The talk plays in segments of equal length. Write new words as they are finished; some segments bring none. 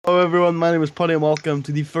Hello everyone, my name is Putty and welcome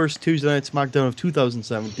to the first Tuesday Night SmackDown of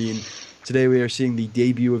 2017. Today we are seeing the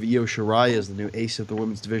debut of Io Shirai as the new ace of the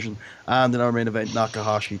women's division, and in our main event,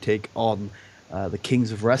 NakaHashi take on the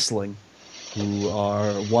Kings of Wrestling, who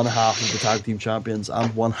are one half of the tag team champions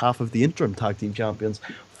and one half of the interim tag team champions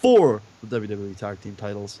for the WWE tag team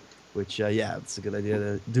titles. Which, yeah, it's a good idea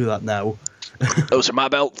to do that now. Those are my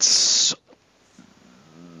belts.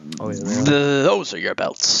 Oh, yeah, Those are your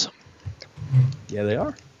belts. Yeah, they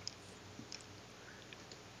are.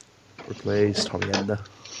 Replaced Torianda.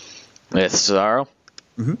 With Cesaro.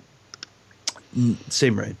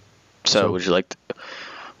 Same reign. So would you like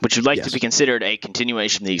yes. to be considered a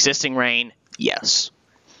continuation of the existing reign? Yes.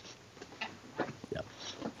 Yep.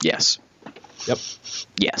 Yes. Yep.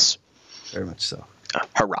 Yes. Very much so.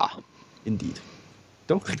 Hurrah. Indeed.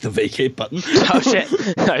 Don't click the vacate button. Oh shit!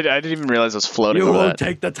 I didn't even realize I was floating. You with won't that.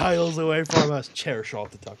 take the titles away from us. Chair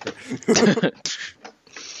shot to Tucker.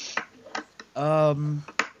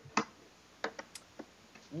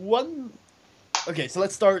 Okay, so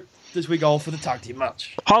let's start this week off with a tag team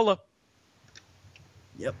match. Holla.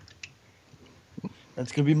 Yep.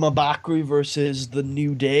 That's gonna be Mabakri versus the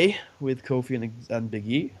New Day with Kofi and Big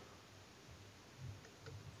E.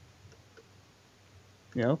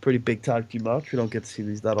 You know, pretty big tag team match. We don't get to see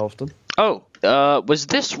these that often. Oh, was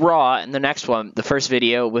this Raw and the next one, the first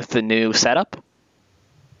video with the new setup?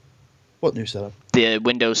 What new setup? The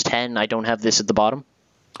Windows 10, I don't have this at the bottom.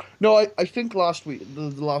 No, I think last week, the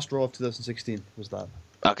last Raw of 2016 was that.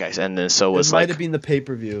 Okay, and then so was it might have been the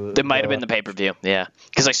pay-per-view. It might have been the pay-per-view, yeah.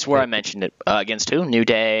 Because I swear I mentioned it. Against who? New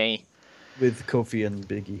Day? With Kofi and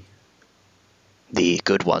Big E. The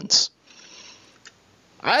good ones.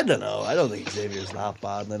 I don't know. I don't think Xavier's that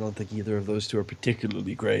bad, and I don't think either of those two are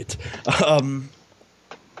particularly great.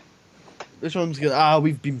 This one's good.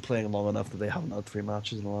 We've been playing long enough that they haven't had 3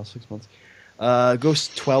 matches in the last 6 months. Goes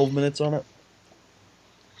 12 minutes on it.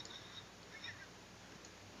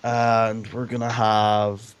 And we're gonna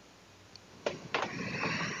have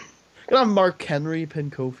Mark Henry pin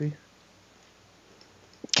Kofi.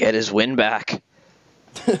 Get his win back.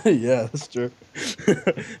 Yeah, that's true.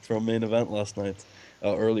 From main event last night.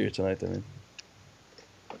 Earlier tonight, I mean.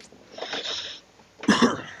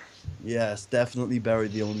 Yes, definitely bury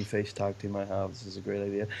the only face tag team I have. This is a great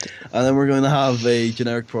idea. And then we're going to have a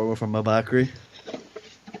generic promo from Mabakri,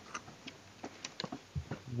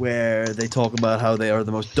 where they talk about how they are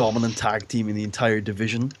the most dominant tag team in the entire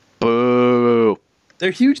division. Boo. They're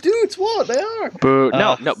huge dudes. What? They are. Boo.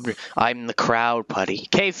 No. I'm the crowd, Putty.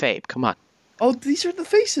 Kayfabe, come on. Oh, these are the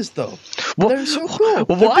faces, though. What? They're so cool.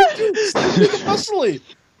 What? They're big dudes. They're big and muscly.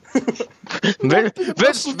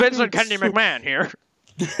 Vince and Kenny McMahon here.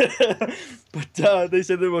 But they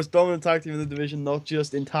say they're the most dominant tag team in the division, not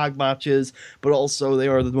just in tag matches, but also they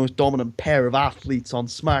are the most dominant pair of athletes on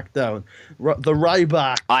SmackDown. The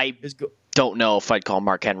Ryback. Don't know if I'd call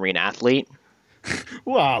Mark Henry an athlete.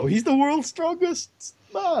 Wow, he's the world's strongest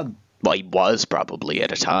man. Well, he was probably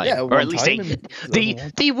at a time, yeah, or at least the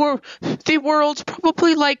world's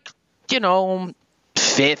probably like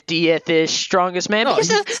 50th-ish strongest man. No,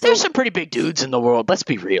 because there's some pretty big dudes in the world. Let's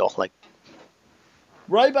be real. Like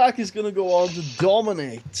Ryback is going to go on to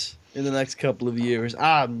dominate in the next couple of years,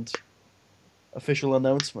 and official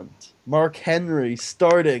announcement: Mark Henry,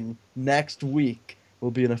 starting next week, will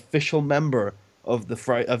be an official member of the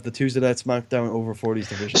Tuesday Night SmackDown over 40s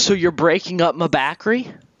division. So you're breaking up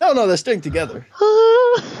Mabakri? No, they're staying together.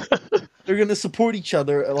 They're going to support each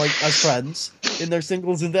other as friends in their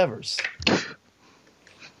singles endeavors.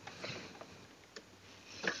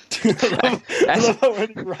 I love how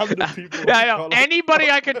many random people. I know. Anybody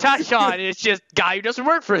I can touch on is just guy who doesn't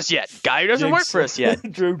work for us yet. Drew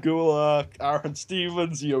Gulak, Aaron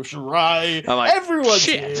Stevens, Io Shirai. Like, everyone's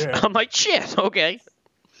shit. here. I'm like, shit, okay.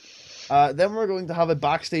 Then we're going to have a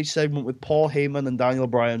backstage segment with Paul Heyman and Daniel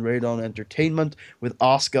Bryan rated on Entertainment with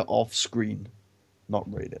Asuka off screen.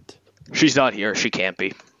 Not rated. She's not here. She can't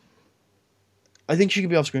be. I think she can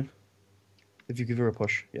be off screen. If you give her a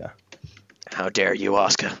push, yeah. How dare you,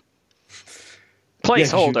 Asuka?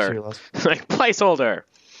 Placeholder. Yeah, like, placeholder.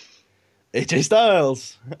 AJ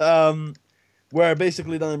Styles. Where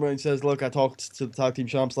basically Daniel Bryan says, look, I talked to the tag team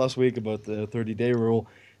champs last week about the 30-day rule.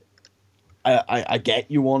 I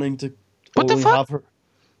get you wanting to only have her.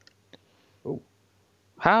 Oh.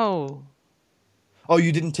 How? Oh,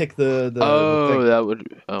 you didn't tick the thing. That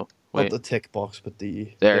would. Oh, wait. Not the tick box, but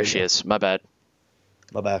the. There she is. My bad.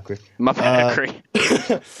 Mabakri.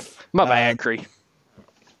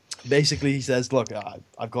 Basically, he says, look,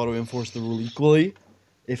 I've got to enforce the rule equally.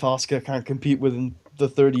 If Asuka can't compete within the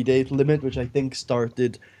 30-day limit, which I think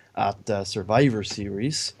started at Survivor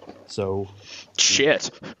Series. So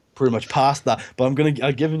Shit. pretty much past that, but I'm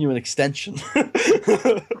giving you an extension.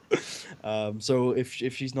 So if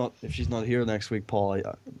she's not here next week, Paul,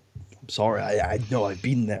 I'm sorry. I know I've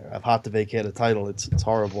been there. I've had to vacate a title. It's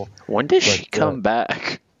horrible. When does she come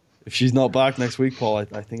back? If she's not back next week, Paul,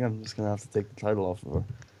 I think I'm just gonna have to take the title off of her.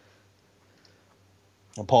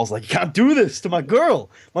 And Paul's like, you can't do this to my girl,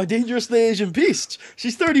 my dangerously Asian beast.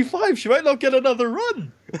 She's 35. She might not get another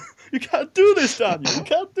run. You can't do this, Daniel. You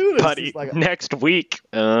can't do this. Buddy, like, next week.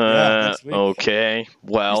 next week. Okay.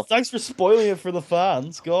 Well. Thanks for spoiling it for the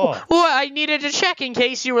fans. God. Well, I needed to check in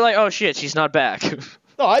case you were like, oh shit, she's not back.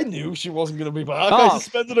 No, I knew she wasn't going to be back. Oh. I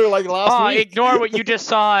suspended her like last week. Ignore what you just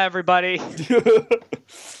saw, everybody.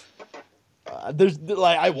 There's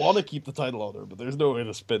like I want to keep the title on her, but there's no way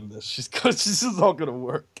to spin this. She's just not gonna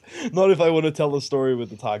work. Not if I want to tell the story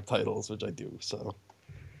with the tag titles, which I do. So,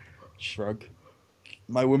 shrug.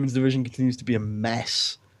 My women's division continues to be a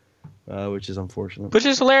mess, which is unfortunate. Which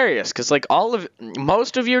is hilarious, because like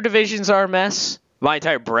most of your divisions are a mess. My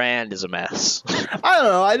entire brand is a mess. I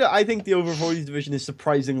don't know. I think the over 40s division is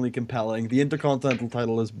surprisingly compelling. The Intercontinental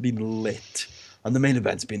title has been lit, and the main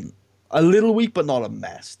event's been a little weak, but not a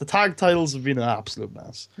mess. The tag titles have been an absolute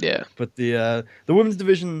mess. Yeah. But the women's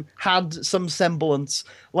division had some semblance.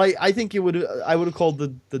 Like I think I would have called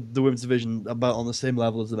the women's division about on the same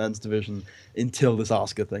level as the men's division until this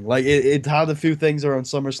Asuka thing. Like it had a few things around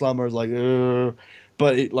SummerSlam where I was like,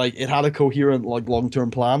 but it had a coherent like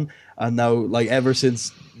long-term plan, and now like ever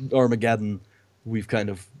since Armageddon,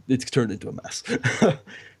 it's turned into a mess.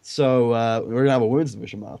 So we're gonna have a women's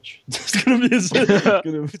division match. It's gonna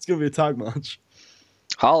be a tag match.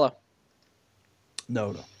 Holla.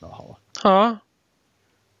 No, not Holla. Huh?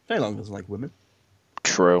 Very Long doesn't like women.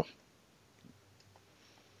 True.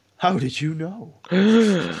 How did you know?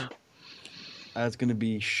 It's gonna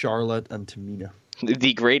be Charlotte and Tamina.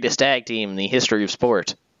 The greatest tag team in the history of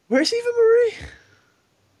sport. Where's Eva Marie?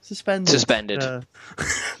 Suspended.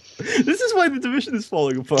 This is why the division is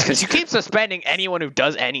falling apart. Because you keep suspending anyone who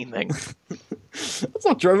does anything. That's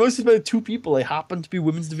not true. I've only suspended 2 people. They happen to be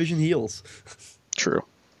women's division heels. True.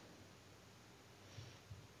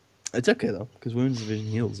 It's okay, though, because women's division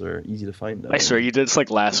heels are easy to find. I swear you did this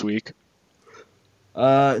like last week.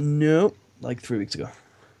 No. Like 3 weeks ago.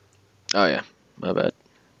 Oh, yeah. My bad.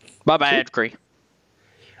 My bad, Cree.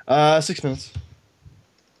 6 minutes.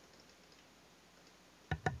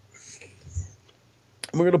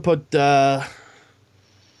 We're gonna put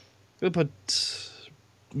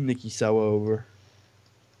Nikki Sawa over.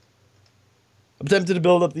 I'm tempted to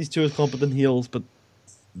build up these two as competent heels, but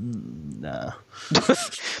nah.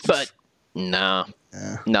 But no,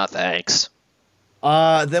 no thanks.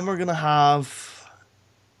 Then we're gonna have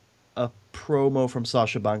a promo from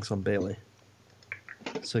Sasha Banks on Bayley.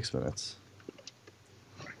 6 minutes,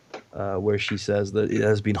 where she says that it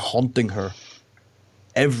has been haunting her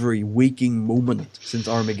every waking moment since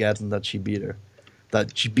Armageddon that she beat her.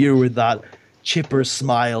 That she beat her with that chipper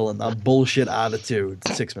smile and that bullshit attitude.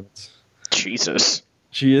 6 minutes. Jesus.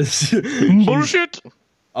 She is bullshit.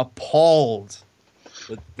 Appalled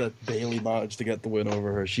that Bayley managed to get the win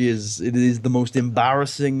over her. It is the most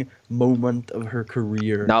embarrassing moment of her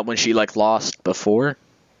career. Not when she like lost before.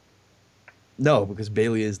 No, because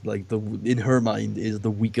Bayley is like in her mind is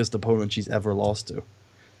the weakest opponent she's ever lost to.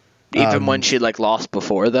 Even when she like lost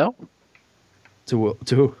before, though. To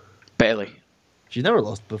Bayley. She never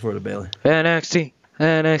lost before to Bayley. NXT.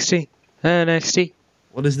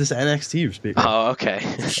 What is this NXT you're speaking? Oh, okay.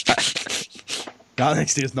 That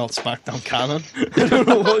NXT is not SmackDown canon. I don't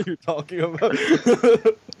know what you're talking about.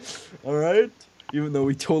 All right. Even though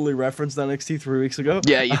we totally referenced NXT 3 weeks ago.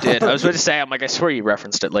 Yeah, you did. I was about to say, I swear you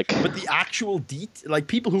referenced it. Like, but the actual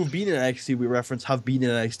people who have been in NXT we reference have been in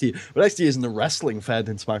NXT. But NXT isn't a wrestling fed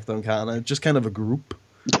in SmackDown canon. It's just kind of a group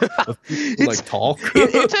of people like talk.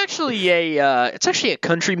 It's actually a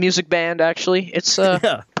country music band. Actually, it's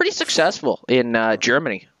pretty successful in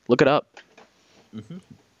Germany. Look it up. Mm-hmm.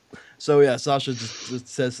 So yeah, Sasha just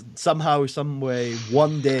says somehow, some way,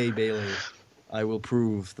 one day, Bayley, I will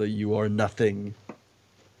prove that you are nothing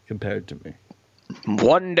compared to me.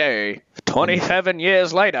 One day, 27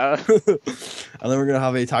 years later. And then we're going to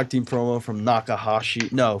have a tag team promo from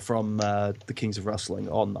NakaHashi. No, from the Kings of Wrestling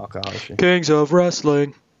on NakaHashi. Kings of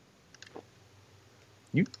Wrestling.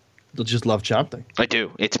 You just love chanting. I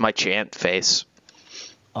do. It's my chant face.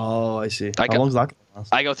 Oh, I see. How long is that going to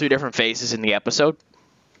last? I go through different phases in the episode.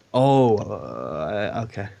 Oh,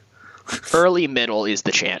 okay. Early middle is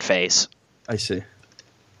the chant phase. I see.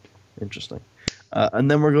 Interesting.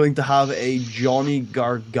 And then we're going to have a Johnny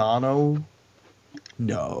Gargano.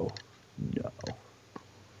 No.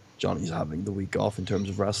 Johnny's having the week off in terms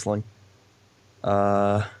of wrestling.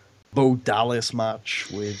 Bo Dallas match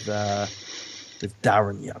with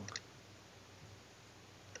Darren Young.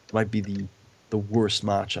 Might be the worst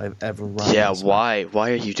match I've ever run. Yeah, why?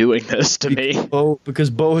 Why are you doing this to me?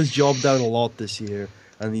 Because Bo has jobbed out a lot this year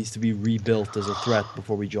and needs to be rebuilt as a threat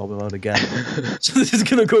before we job him out again. So this is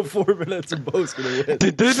gonna go 4 minutes and Bo's gonna win.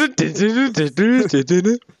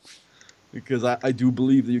 Because I do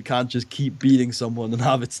believe that you can't just keep beating someone and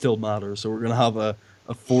have it still matter. So we're gonna have a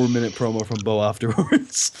 4-minute promo from Bo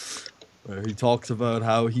afterwards. Where he talks about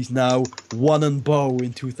how he's now 1-0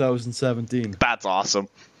 in 2017. That's awesome.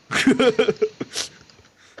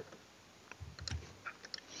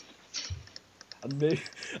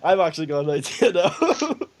 I've actually got an idea now.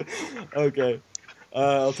 Okay.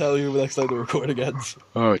 I'll tell you next time the recording ends.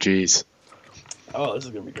 Oh, jeez. Oh, this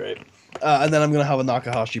is going to be great. And then I'm going to have a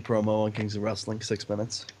NakaHashi promo on Kings of Wrestling, 6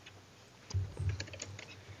 minutes.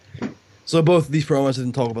 So both of these promos, I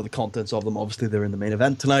didn't talk about the contents of them. Obviously, they're in the main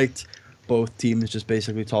event tonight. Both teams just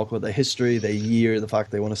basically talk about their history, their year, the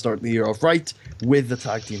fact they want to start the year off right with the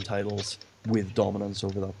tag team titles, with dominance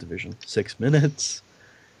over that division. 6 minutes.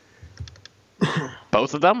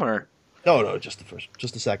 Both of them, or? No, just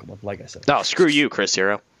the second one, like I said. No, screw you, Chris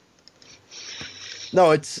Hero.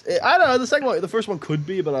 No, I don't know, the first one could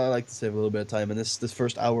be, but I like to save a little bit of time, and this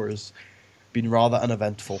first hour has been rather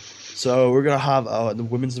uneventful. So we're going to have the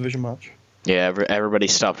women's division match. Yeah, everybody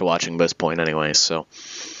stopped watching by this point anyway, so...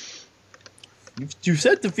 You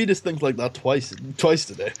said defeatist things like that twice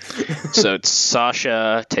today. So it's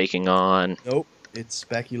Sasha taking on... Nope, it's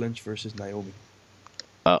Becky Lynch versus Naomi.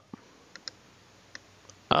 Oh.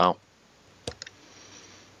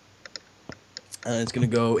 And it's going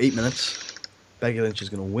to go 8 minutes. Becky Lynch is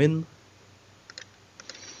going to win.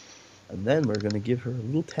 And then we're going to give her a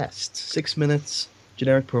little test. 6 minutes,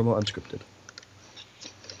 generic promo, unscripted.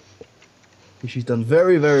 She's done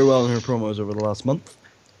very, very well in her promos over the last month.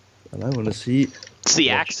 And I want to see... It's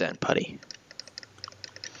the accent, buddy.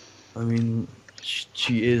 I mean,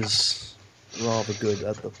 she is rather good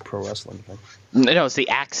at the pro wrestling thing. No, it's the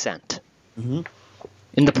accent. Mm-hmm.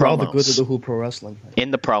 In the promos. Rather good at the whole pro wrestling thing.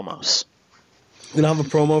 In the promos. We're going to have a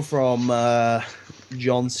promo from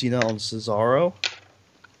John Cena on Cesaro.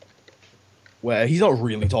 Where he's not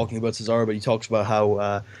really talking about Cesaro, but he talks about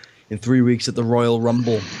how in 3 weeks at the Royal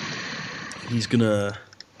Rumble, he's gonna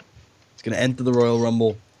enter the Royal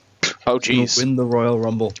Rumble. Oh, jeez. Win the Royal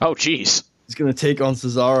Rumble. Oh, jeez. He's gonna take on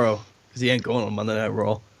Cesaro because he ain't going on Monday Night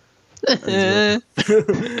Raw. And he's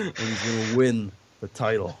gonna win the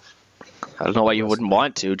title. I don't know why you wouldn't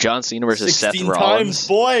want to. John Cena versus Seth 16 Rollins. times,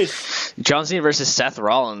 boys. John Cena versus Seth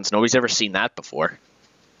Rollins. Nobody's ever seen that before.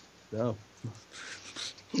 No.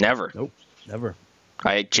 Never. Nope. Never.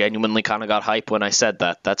 I genuinely kind of got hype when I said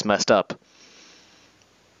that. That's messed up.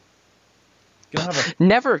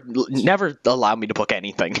 Never allow me to book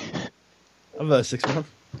anything. Have a 6 month.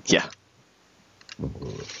 Yeah.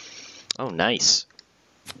 Oh, nice.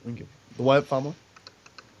 Thank you. The Wyatt family.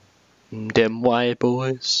 Them Wyatt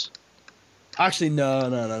boys. Actually,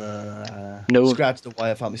 no. Scratch the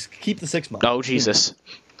Wyatt family. Keep the 6 month. Oh, Jesus.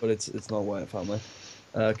 But it's not Wyatt family.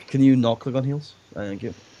 Can you not click on heels? Thank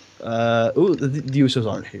you. The Usos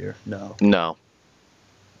aren't here. No. No.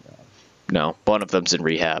 One of them's in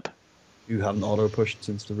rehab. You haven't auto-pushed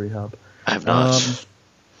since the rehab. I have not.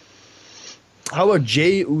 How about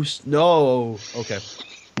Jey Uso? No. Okay.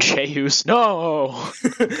 Jey Uso. No.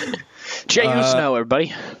 Jey Uso, no,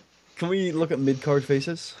 everybody. Can we look at mid-card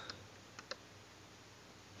faces?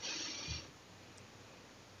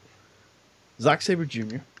 Zack Sabre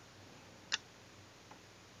Jr.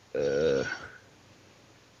 We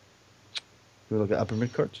look at upper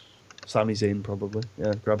mid-card. Sami Zayn, probably.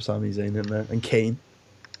 Yeah, grab Sami Zayn in there. And Kane.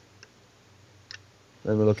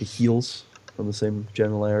 Then we look at heels from the same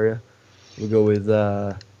general area. We'll go with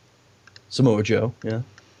Samoa Joe, yeah.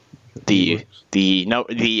 The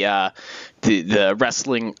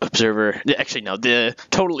Wrestling Observer. Actually, no, the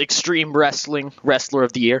Total Extreme Wrestling Wrestler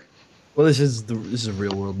of the Year. Well, this is a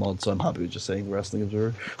real world mod, so I'm happy with just saying Wrestling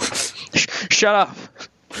Observer. Shut up.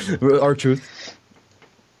 Our truth.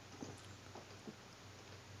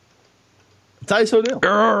 Tice O'Neil.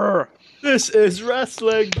 This is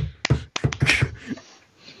wrestling.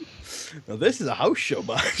 Now this is a house show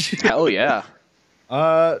match. Hell yeah.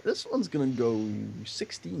 This one's gonna go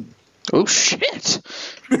 16. Oh shit.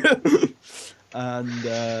 And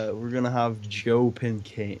we're gonna have Joe pin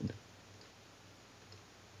Kane.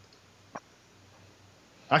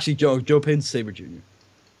 Actually, Joe pins Sabre Jr.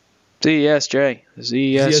 ZSJ.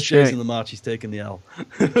 ZSJ's in the match. He's taking the L.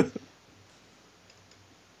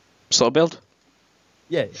 Slow build.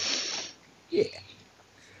 Yeah.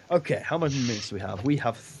 Okay, how many minutes do we have? We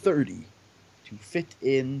have 30 to fit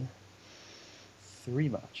in 3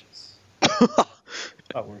 matches.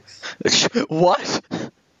 That works. What?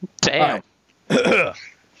 Damn. Right.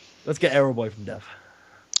 Let's get Arrow Boy from Dev.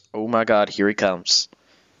 Oh my god, here he comes.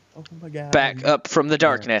 Oh my god. Back up from the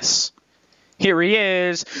darkness. Here he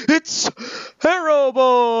is. It's Arrow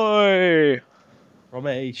Boy! From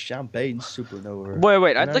a champagne supernova.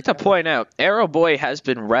 Wait. I'd like to point out, Arrow Boy has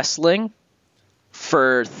been wrestling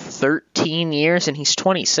for 13 years, and he's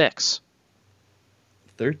 26.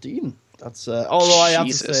 13? That's, although I have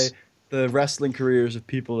to Jesus. say, the wrestling careers of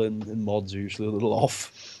people in mods are usually a little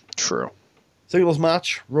off. True. Singles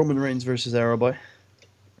match, Roman Reigns versus Arrow Boy.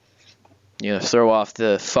 You gonna throw off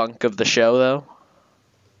the funk of the show, though?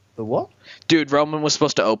 The what? Dude, Roman was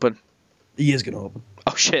supposed to open. He is going to open.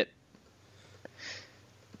 Oh, shit.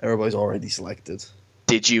 Arrow Boy's already selected.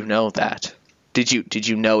 Did you know that? Did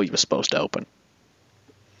you know he was supposed to open?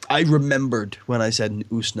 I remembered when I said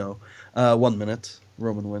Usno. 1 minute.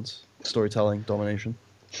 Roman wins. Storytelling, domination.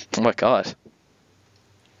 Oh my god.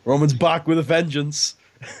 Roman's back with a vengeance.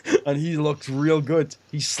 And he looks real good.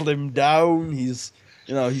 He's slimmed down. He's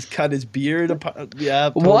cut his beard. Yeah,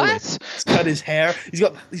 totally. What? He's cut his hair.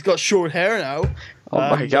 He's got short hair now. Oh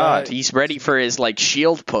my god. He's ready for his,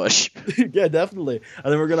 shield push. Yeah, definitely.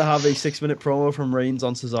 And then we're going to have a 6-minute promo from Reigns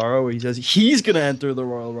on Cesaro where he says he's going to enter the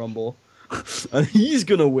Royal Rumble. And he's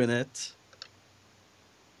going to win it.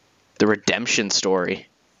 The redemption story.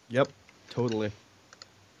 Yep, totally.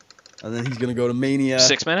 And then he's going to go to Mania.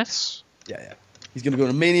 6 minutes? Yeah. He's going to go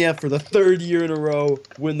to Mania for the 3rd year in a row,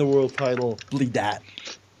 win the world title, bleed that.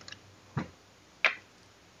 And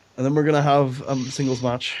then we're going to have a singles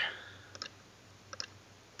match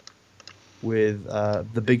with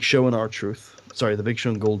The Big Show and R-Truth. Sorry, The Big Show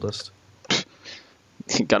and Goldust.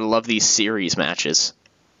 You gotta love these series matches.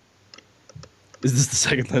 Is this the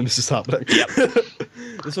second time this is happening? Yep.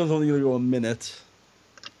 This one's only going to go a minute.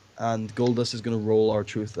 And Goldust is going to roll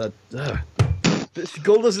R-Truth.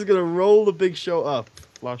 Goldust is going to roll the Big Show up.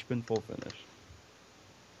 Flash pin, full finish.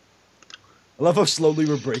 I love how slowly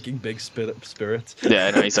we're breaking Big Spirit. Yeah,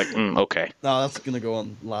 I know. He's like, okay. No, that's going to go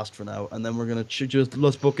on last for now. And then we're going to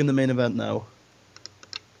let's book in the main event now.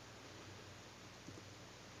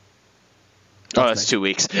 That's 2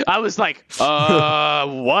 weeks. I was like,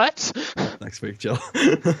 what? Next week, Jill.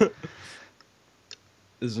 This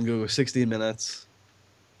is going to go 16 minutes.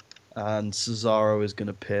 And Cesaro is going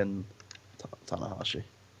to pin TanaHashi.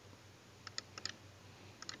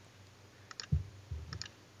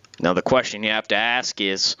 Now the question you have to ask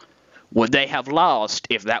is, would they have lost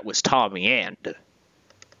if that was Tommy End?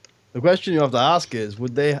 The question you have to ask is,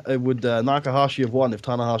 would NakaHashi have won if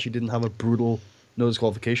TanaHashi didn't have a brutal no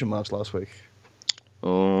disqualification match last week?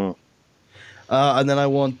 Oh. And then I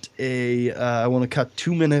want to cut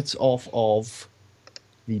 2 minutes off of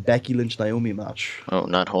the Becky Lynch Naomi match. Oh,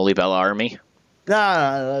 not Holy Bell Army?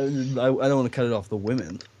 Nah, I don't want to cut it off the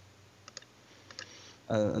women.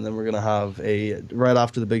 And then we're going to have right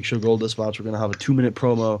after the Big Show Goldust match, we're going to have a 2-minute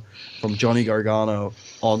promo from Johnny Gargano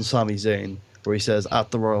on Sami Zayn, where he says,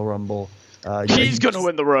 at the Royal Rumble... he's going to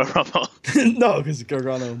win the Royal Rumble. No, because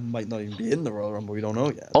Gargano might not even be in the Royal Rumble. We don't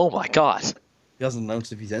know yet. Oh my god. He hasn't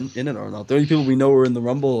announced if he's in it or not. The only people we know are in the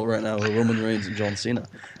Rumble right now are Roman Reigns and John Cena.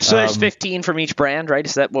 So there's 15 from each brand, right?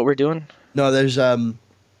 Is that what we're doing? No, there's...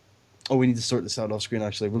 Oh, we need to sort this out off screen,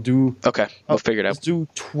 actually. We'll do... Okay, we'll figure it out. Let's do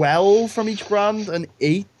 12 from each brand and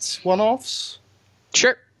 8 one-offs.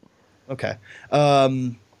 Sure. Okay.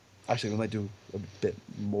 Actually, we might do a bit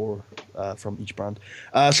more from each brand.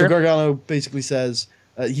 Sure. So Gargano basically says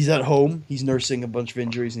he's at home. He's nursing a bunch of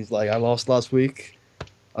injuries, and he's like, I lost last week.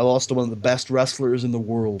 I lost to one of the best wrestlers in the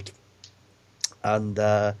world. And,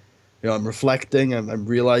 I'm reflecting. I'm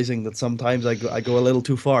realizing that sometimes I go a little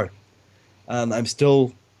too far. And I'm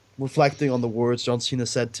still reflecting on the words John Cena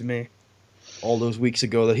said to me all those weeks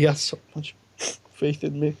ago, that he has so much faith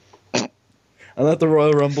in me. And at the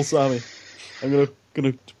Royal Rumble, Sammy, I'm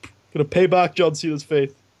gonna pay back John Cena's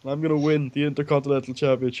faith. And I'm gonna win the Intercontinental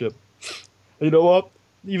Championship. And you know what?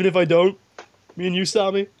 Even if I don't, me and you,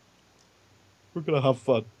 Sammy, we're gonna have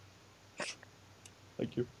fun.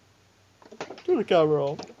 Thank you. Turn the camera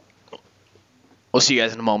off. We'll see you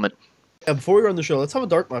guys in a moment. Yeah, before we run the show, let's have a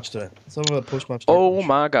dark match today. Let's have a post-match dark match.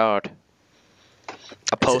 My god.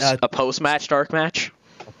 A post-match dark match?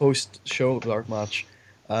 A post-show dark match.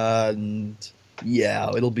 And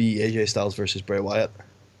yeah, it'll be AJ Styles versus Bray Wyatt.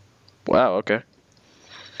 Wow, okay.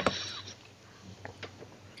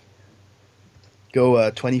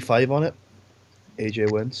 Go 25 on it.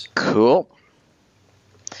 AJ wins. Cool.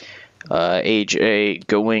 AJ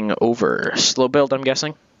going over. Slow build, I'm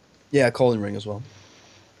guessing? Yeah, calling ring as well.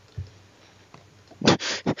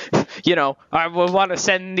 You know, I would want to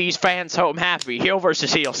send these fans home happy. Heel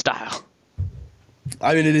versus heel style.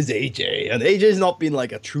 I mean, it is AJ, and AJ's not been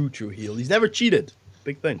like a true heel. He's never cheated.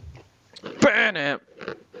 Big thing. Burn him.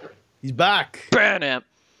 He's back. Burn him.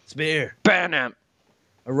 Spear. Burn him.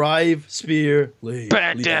 Arrive, spear, leave.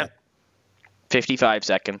 Burn him. 55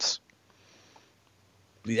 seconds.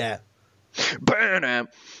 Yeah. Burn him.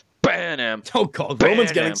 Burn him. Oh god, Burn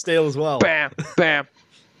Roman's getting him. stale as well. Bam. Bam.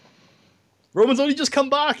 Roman's only just come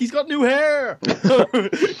back. He's got new hair.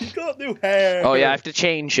 He's got new hair. Oh yeah, I have to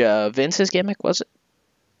change Vince's gimmick, was it?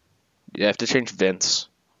 You have to change Vince.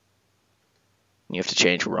 You have to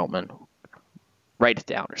change Roman. Write it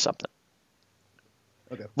down or something.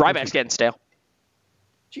 Okay. Ryback's getting stale.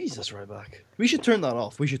 Jesus, Ryback. We should turn that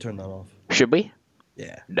off. Should we?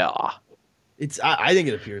 Yeah. Nah. I think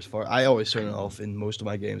it appears far. I always turn it off in most of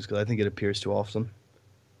my games because I think it appears too often.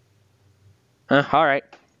 All right.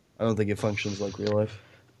 I don't think it functions like real life.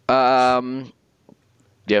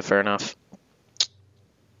 Yeah, fair enough.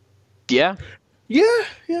 Yeah.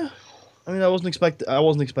 Yeah. I mean, I wasn't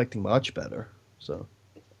expecting much better. So,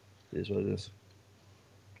 it is what it is.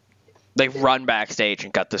 They run backstage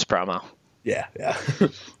and cut this promo. Yeah.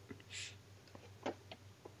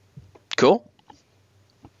 Cool.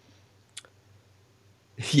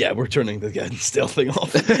 Yeah, we're turning the getting stale thing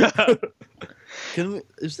off.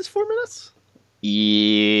 Is this 4 minutes?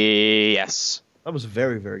 Yes. That was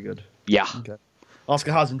very, very good. Yeah. Okay.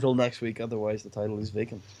 Asuka has until next week, otherwise the title is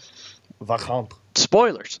vacant. Vacant.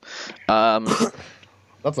 Spoilers.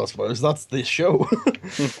 That's not spoilers, that's the show.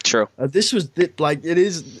 True. This was,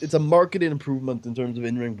 it's a marketing improvement in terms of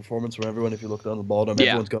in-ring performance from everyone. If you look down the bottom, Yeah.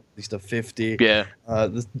 everyone's got at least a 50. Yeah.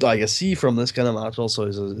 A C from this kind of match also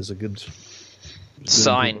is a good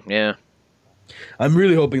Sign, yeah. I'm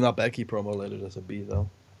really hoping that Becky promo later does a B, though.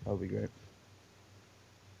 That would be great.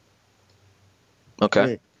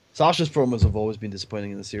 Okay. Sasha's promos have always been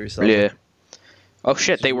disappointing in the series. Yeah. Oh,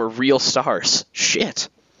 shit, they were real stars. Shit.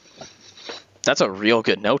 That's a real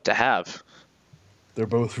good note to have. They're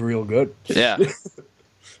both real good. Yeah.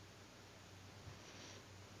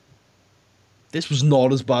 This was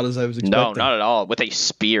not as bad as I was expecting. No, not at all. With a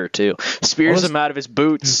spear, too. Spears him out of his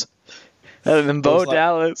boots. And then Bo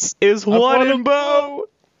Dallas is one and Bo.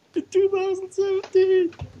 In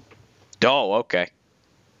 2017. Oh, okay.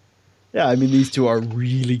 Yeah, I mean, these two are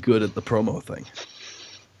really good at the promo thing.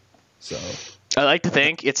 So. I like to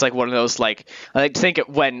think it's like one of those, like, I like to think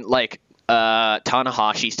when, like,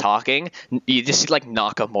 Tanahashi's talking, you just see, like,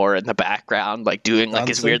 Nakamura in the background, like, doing, like,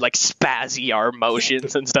 his weird, like, spazzy arm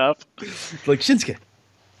motions and stuff. Like, Shinsuke,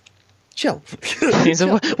 chill. He's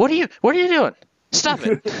like, what are you doing? Stop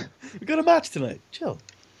it. We got a match tonight. Chill.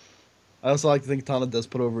 I also like to think Tana does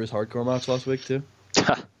put over his hardcore match last week, too.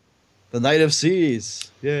 The Night of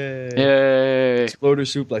Seas. Yay. Yay. Exploder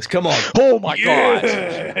suplex. Come on. Oh, my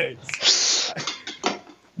God.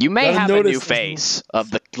 You may have a new face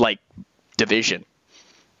of the, like, division.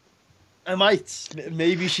 I might.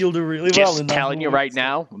 Maybe she'll do really well. Just telling you right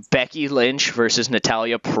now, Becky Lynch versus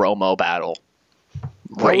Natalya promo battle.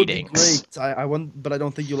 Ratings. Great. But I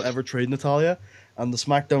don't think you'll ever trade Natalya. And the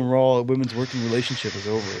SmackDown Raw women's working relationship is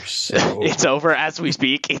over. So it's over as we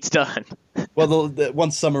speak. It's done. Well,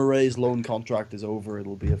 once Summer Rae's loan contract is over,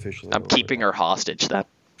 it'll be officially I'm over. keeping her hostage then.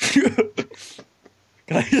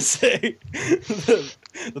 Can I just say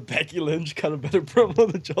the Becky Lynch kind of better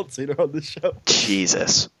promo than John Cena on the show?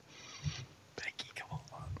 Jesus. Becky, come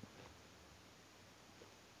on.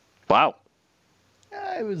 Wow.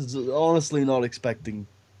 I was honestly not expecting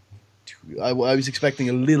I was expecting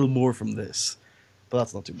a little more from this. But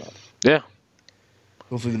that's not too bad. Yeah.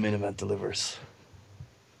 Hopefully the main event delivers.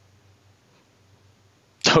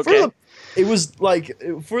 Okay. It was like,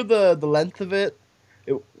 for the length of it,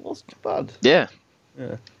 it wasn't too bad. Yeah.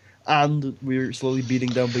 And we're slowly beating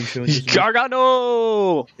down Big Show.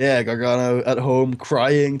 Gargano! Yeah, Gargano at home,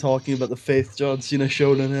 crying, talking about the faith John Cena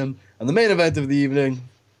showed in him. And the main event of the evening.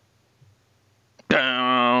 That's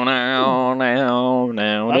a lot better than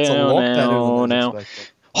I was expecting.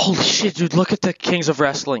 Holy shit, dude, look at the Kings of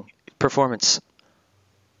Wrestling performance.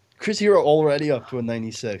 Chris Hero already up to a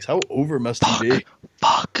 96. How over must he be?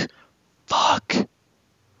 Fuck.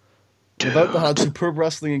 Dude. About to have superb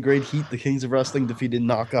wrestling and great heat, the Kings of Wrestling defeated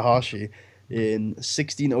NakaHashi in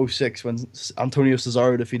 1606 when Antonio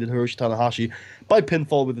Cesaro defeated Hiroshi Tanahashi by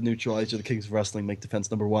pinfall with the neutralizer. The Kings of Wrestling make defense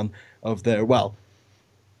number one of their,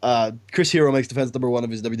 Chris Hero makes defense number one of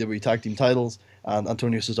his WWE Tag Team titles, and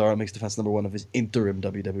Antonio Cesaro makes defense number one of his interim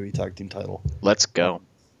WWE Tag Team title. Let's go.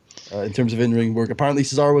 In terms of in-ring work, apparently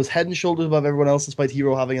Cesaro was head and shoulders above everyone else, despite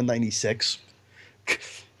Hero having a 96.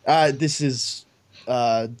 This is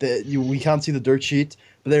we can't see the dirt sheet,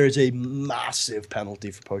 but there is a massive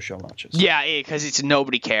penalty for post-show matches. Yeah, because it's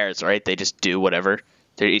nobody cares, right? They just do whatever.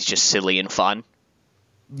 It's just silly and fun.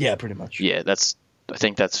 Yeah, pretty much. Yeah, I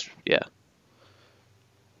think that's.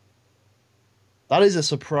 That is a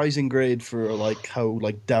surprising grade for like how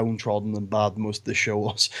like downtrodden and bad most of the show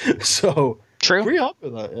was. So True. Pretty happy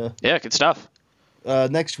with that, yeah. Yeah, good stuff.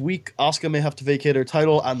 Next week, Asuka may have to vacate her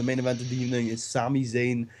title, and the main event of the evening is Sami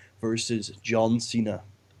Zayn versus John Cena.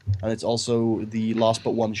 And it's also the last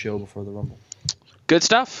but one show before the Rumble. Good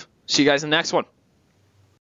stuff. See you guys in the next one.